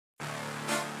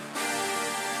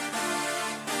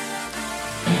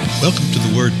Welcome to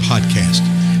the Word Podcast.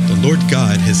 The Lord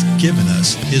God has given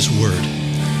us His Word.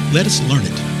 Let us learn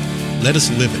it. Let us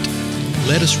live it.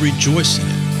 Let us rejoice in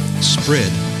it.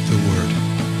 Spread the Word.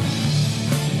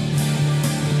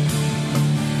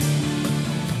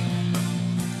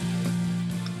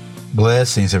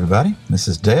 Blessings, everybody. This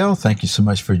is Dale. Thank you so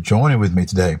much for joining with me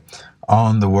today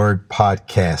on the Word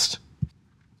Podcast.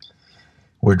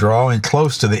 We're drawing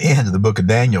close to the end of the book of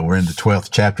Daniel. We're in the 12th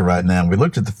chapter right now. We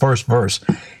looked at the first verse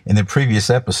in the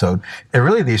previous episode. And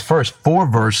really, these first 4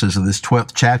 verses of this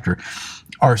 12th chapter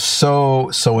are so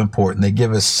important. They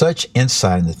give us such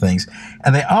insight into things.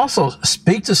 And they also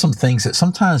speak to some things that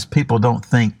sometimes people don't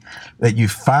think that you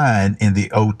find in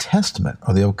the Old Testament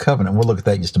or the Old Covenant. We'll look at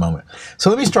that in just a moment.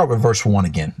 So let me start with verse 1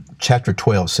 again. Chapter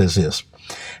 12 says this.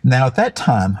 Now at that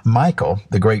time, Michael,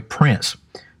 the great prince,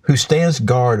 who stands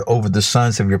guard over the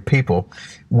sons of your people,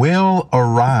 will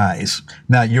arise.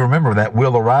 Now, you remember that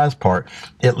will arise part.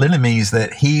 It literally means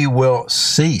that he will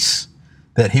cease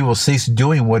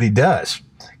doing what he does.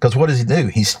 Because what does he do?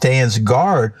 He stands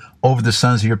guard over the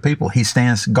sons of your people. He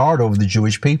stands guard over the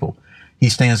Jewish people. He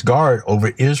stands guard over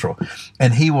Israel.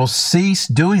 And he will cease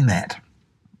doing that.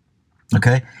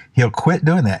 Okay? He'll quit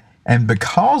doing that. And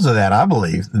because of that, I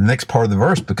believe, the next part of the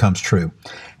verse becomes true.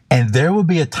 And there will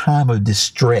be a time of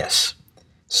distress,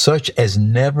 such as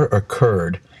never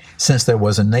occurred since there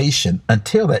was a nation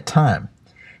until that time.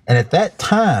 And at that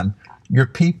time, your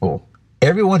people,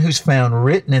 everyone who's found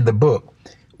written in the book,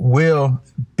 will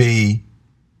be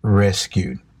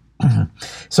rescued.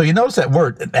 So you notice that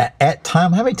word, at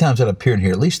time, how many times that appeared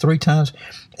here? At least 3 times.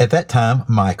 At that time,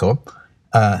 Michael,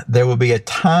 there will be a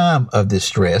time of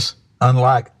distress,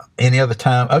 unlike any other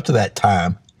time up to that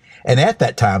time. And at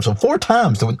that time, so 4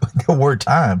 times the word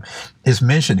time is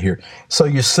mentioned here. So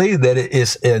you see that it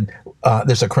is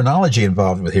there's a chronology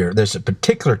involved with here. There's a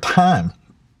particular time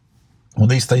when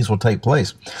these things will take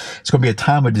place. It's going to be a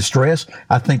time of distress.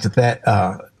 I think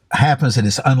that happens, and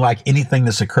it's unlike anything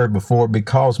that's occurred before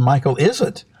because Michael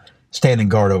isn't standing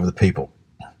guard over the people.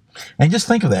 And just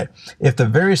think of that. If the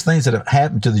various things that have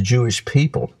happened to the Jewish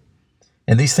people,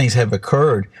 and these things have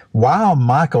occurred while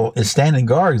Michael is standing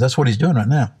guard, because that's what he's doing right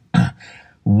now.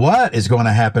 What is going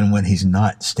to happen when he's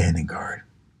not standing guard?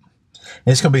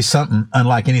 And it's going to be something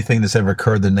unlike anything that's ever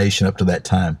occurred in the nation up to that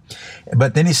time.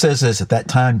 But then he says this, at that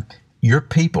time, your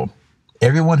people,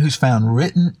 everyone who's found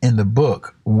written in the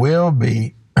book will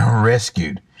be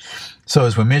rescued. So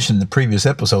as we mentioned in the previous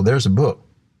episode, there's a book.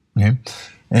 Okay?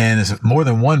 And it's more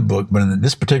than one book, but in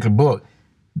this particular book,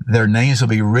 their names will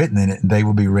be written in it and they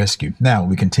will be rescued. Now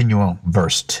we continue on,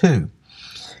 verse 2.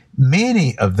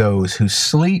 Many of those who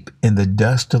sleep in the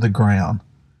dust of the ground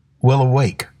will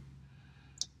awake,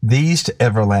 these to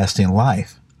everlasting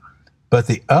life, but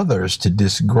the others to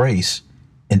disgrace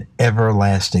and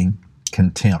everlasting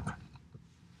contempt.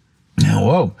 Now,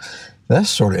 whoa, that's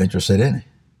sort of interesting, isn't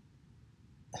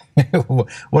it?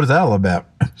 What is that all about?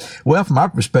 Well, from our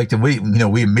perspective, we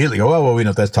immediately go, oh, well, we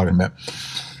know what that's talking about.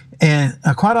 And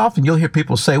quite often you'll hear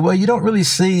people say, well, you don't really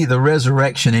see the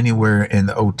resurrection anywhere in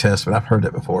the Old Testament. I've heard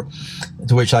that before.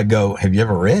 To which I go, have you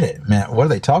ever read it? Man, what are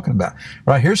they talking about?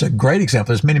 Right, here's a great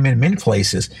example. There's many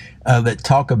places that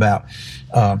talk about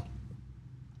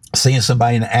seeing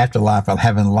somebody in the afterlife, or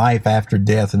having life after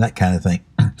death and that kind of thing.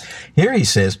 Here he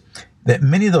says that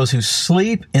many of those who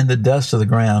sleep in the dust of the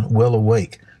ground will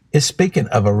awake. It's speaking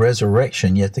of a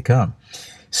resurrection yet to come.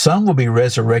 Some will be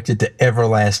resurrected to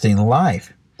everlasting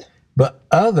life, but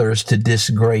others to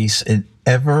disgrace and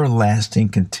everlasting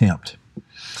contempt.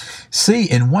 See,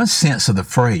 in one sense of the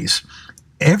phrase,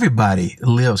 everybody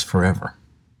lives forever.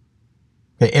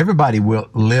 Okay, everybody will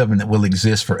live and it will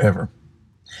exist forever.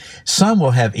 Some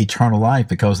will have eternal life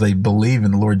because they believe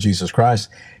in the Lord Jesus Christ,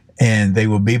 and they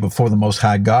will be before the Most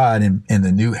High God in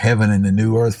the new heaven and the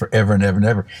new earth forever and ever and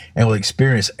ever, and will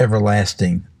experience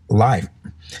everlasting life.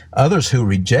 Others who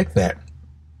reject that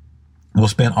will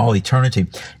spend all eternity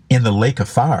in the lake of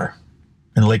fire,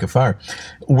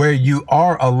 where you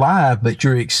are alive, but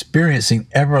you're experiencing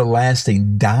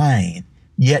everlasting dying,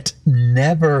 yet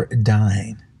never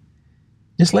dying.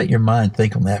 Just let your mind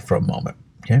think on that for a moment,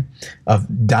 okay?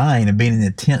 Of dying and being in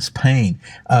intense pain,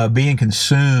 being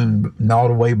consumed,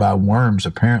 gnawed away by worms,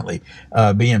 apparently,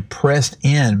 being pressed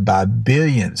in by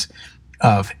billions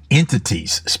of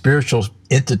entities, spiritual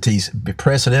entities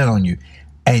pressing in on you,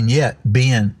 and yet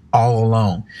being all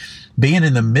alone, being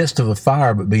in the midst of a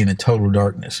fire, but being in total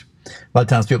darkness. A lot of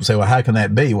times people say, well, how can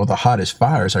that be? Well, the hottest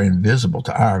fires are invisible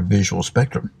to our visual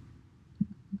spectrum.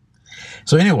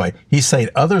 So anyway, he's saying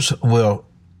others will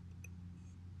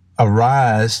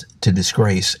arise to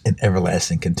disgrace and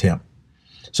everlasting contempt.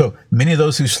 So many of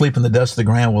those who sleep in the dust of the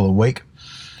ground will awake.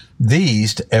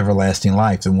 these to everlasting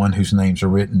life, the one whose names are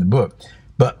written in the book,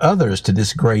 but others to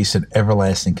disgrace and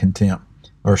everlasting contempt.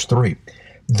 Verse 3,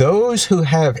 those who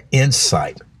have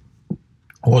insight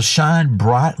will shine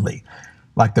brightly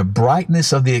like the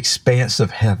brightness of the expanse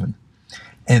of heaven,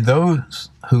 and those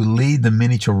who lead the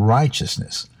many to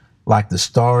righteousness like the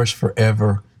stars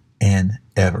forever and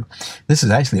ever. This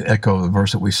is actually an echo of the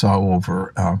verse that we saw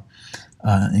over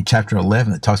in chapter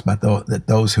 11 that talks about that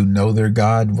those who know their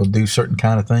God will do certain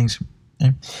kind of things.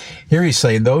 Okay? Here he's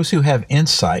saying those who have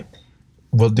insight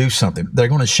will do something. They're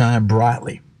going to shine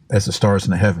brightly as the stars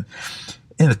in the heaven.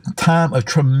 In a time of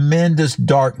tremendous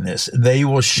darkness, they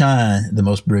will shine the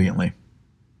most brilliantly.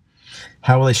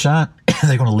 How will they shine?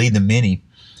 They're going to lead the many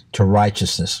to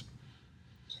righteousness.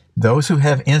 Those who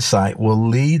have insight will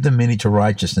lead the many to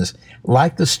righteousness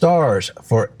like the stars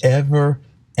forever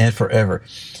and forever.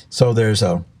 So there's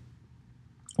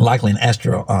likely an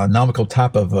astronomical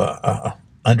type of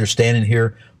understanding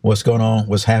here, what's going on,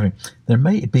 what's happening. There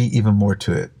may be even more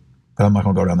to it, but I'm not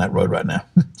going to go down that road right now.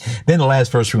 Then the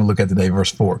last verse we're going to look at today,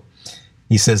 verse 4.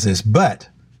 He says this, but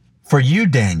for you,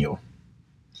 Daniel,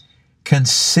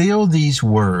 conceal these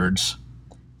words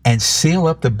and seal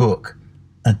up the book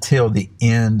until the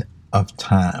end of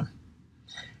time.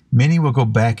 Many will go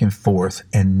back and forth,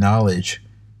 and knowledge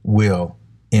will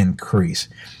increase.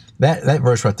 That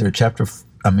verse right there, chapter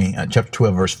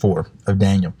 12, verse 4 of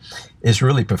Daniel, is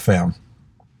really profound.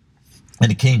 In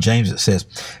the King James it says,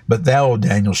 but thou, O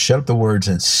Daniel, shut up the words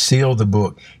and seal the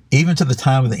book, even to the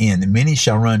time of the end. And many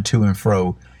shall run to and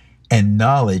fro, and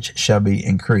knowledge shall be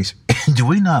increased. Do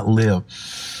we not live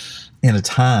in a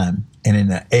time and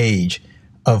in an age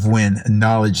of when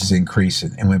knowledge is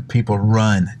increasing and when people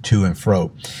run to and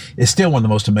fro? It's still one of the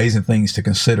most amazing things to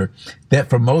consider that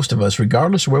for most of us,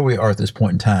 regardless of where we are at this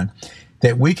point in time,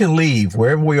 that we can leave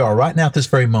wherever we are right now at this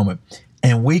very moment,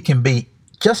 and we can be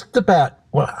just about,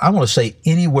 well, I want to say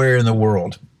anywhere in the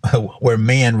world where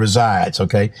man resides,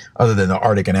 okay, other than the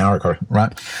Arctic and Antarctica,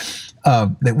 right?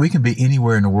 That we can be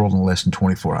anywhere in the world in less than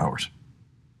 24 hours.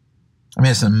 I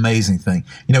mean, it's an amazing thing.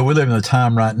 You know, we're living in a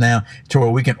time right now to where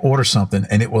we can order something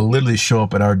and it will literally show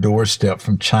up at our doorstep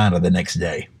from China the next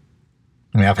day.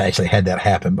 I mean, I've actually had that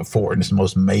happen before, and it's the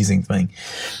most amazing thing.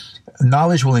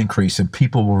 Knowledge will increase and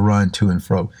people will run to and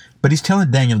fro. But he's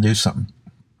telling Daniel to do something.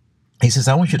 He says,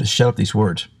 I want you to shut up these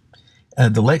words.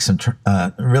 The Lexham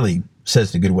really says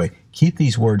it a good way. Keep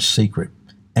these words secret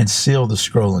and seal the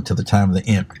scroll until the time of the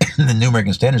end. The New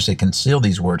American Standard says, conceal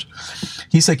these words.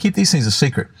 He said, keep these things a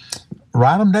secret.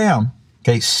 Write them down.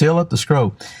 Okay, seal up the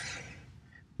scroll.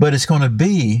 But it's going to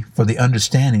be for the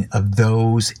understanding of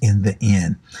those in the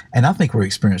end. And I think we're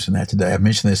experiencing that today. I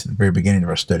mentioned this at the very beginning of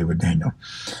our study with Daniel.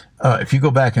 If you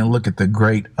go back and look at the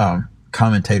great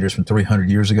commentators from 300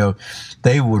 years ago,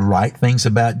 they would write things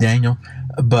about Daniel,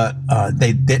 but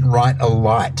they didn't write a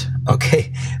lot.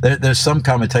 Okay, there's some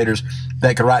commentators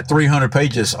that could write 300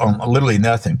 pages on literally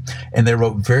nothing, and they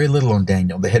wrote very little on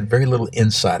Daniel. They had very little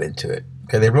insight into it.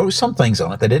 Okay, they wrote some things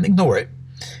on it. They didn't ignore it,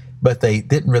 but they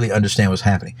didn't really understand what was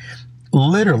happening.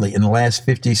 Literally, in the last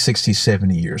 50, 60,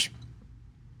 70 years,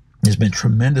 there's been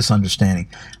tremendous understanding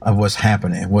of what's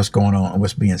happening and what's going on and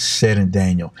what's being said in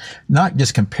Daniel. Not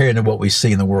just comparing to what we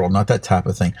see in the world, not that type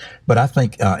of thing, but I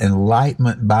think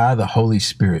enlightenment by the Holy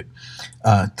Spirit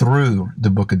through the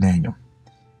book of Daniel.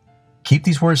 Keep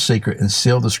these words secret and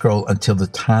seal the scroll until the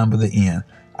time of the end.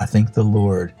 I think the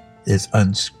Lord is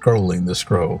unscrolling the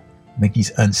scroll. I think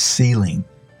he's unsealing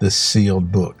the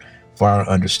sealed book for our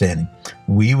understanding.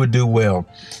 We would do well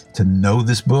to know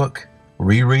this book,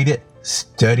 reread it,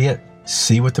 study it,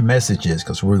 see what the message is,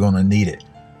 because we're going to need it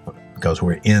because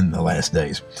we're in the last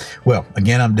days. Well,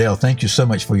 again, I'm Dale. Thank you so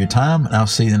much for your time, and I'll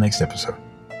see you in the next episode.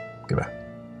 Goodbye.